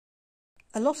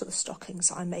A lot of the stockings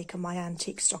I make on my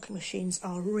antique stocking machines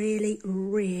are really,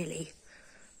 really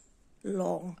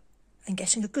long, and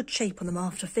getting a good shape on them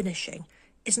after finishing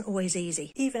isn't always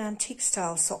easy. Even antique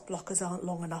style sock blockers aren't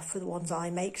long enough for the ones I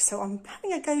make, so I'm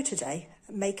having a go today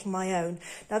at making my own.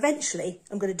 Now eventually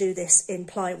I'm going to do this in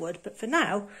plywood, but for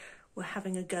now we're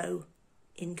having a go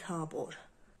in cardboard.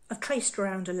 I've traced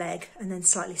around a leg and then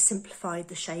slightly simplified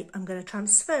the shape. I'm going to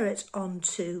transfer it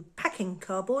onto packing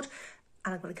cardboard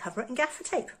and I'm going to cover it in gaffer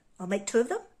tape. I'll make 2 of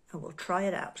them and we'll try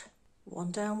it out.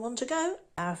 1 down, 1 to go.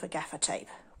 Now for gaffer tape.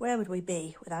 Where would we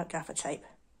be without gaffer tape?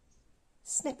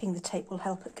 Snipping the tape will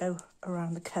help it go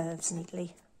around the curves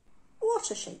neatly.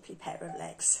 What a shapely pair of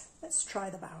legs. Let's try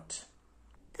them out.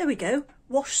 There we go.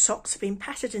 Washed socks have been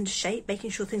patted into shape, making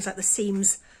sure things like the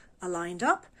seams are lined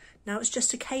up. Now it's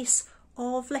just a case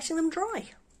of letting them dry.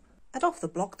 And off the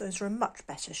block, those are in much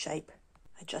better shape.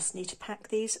 I just need to pack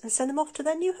these and send them off to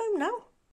their new home now.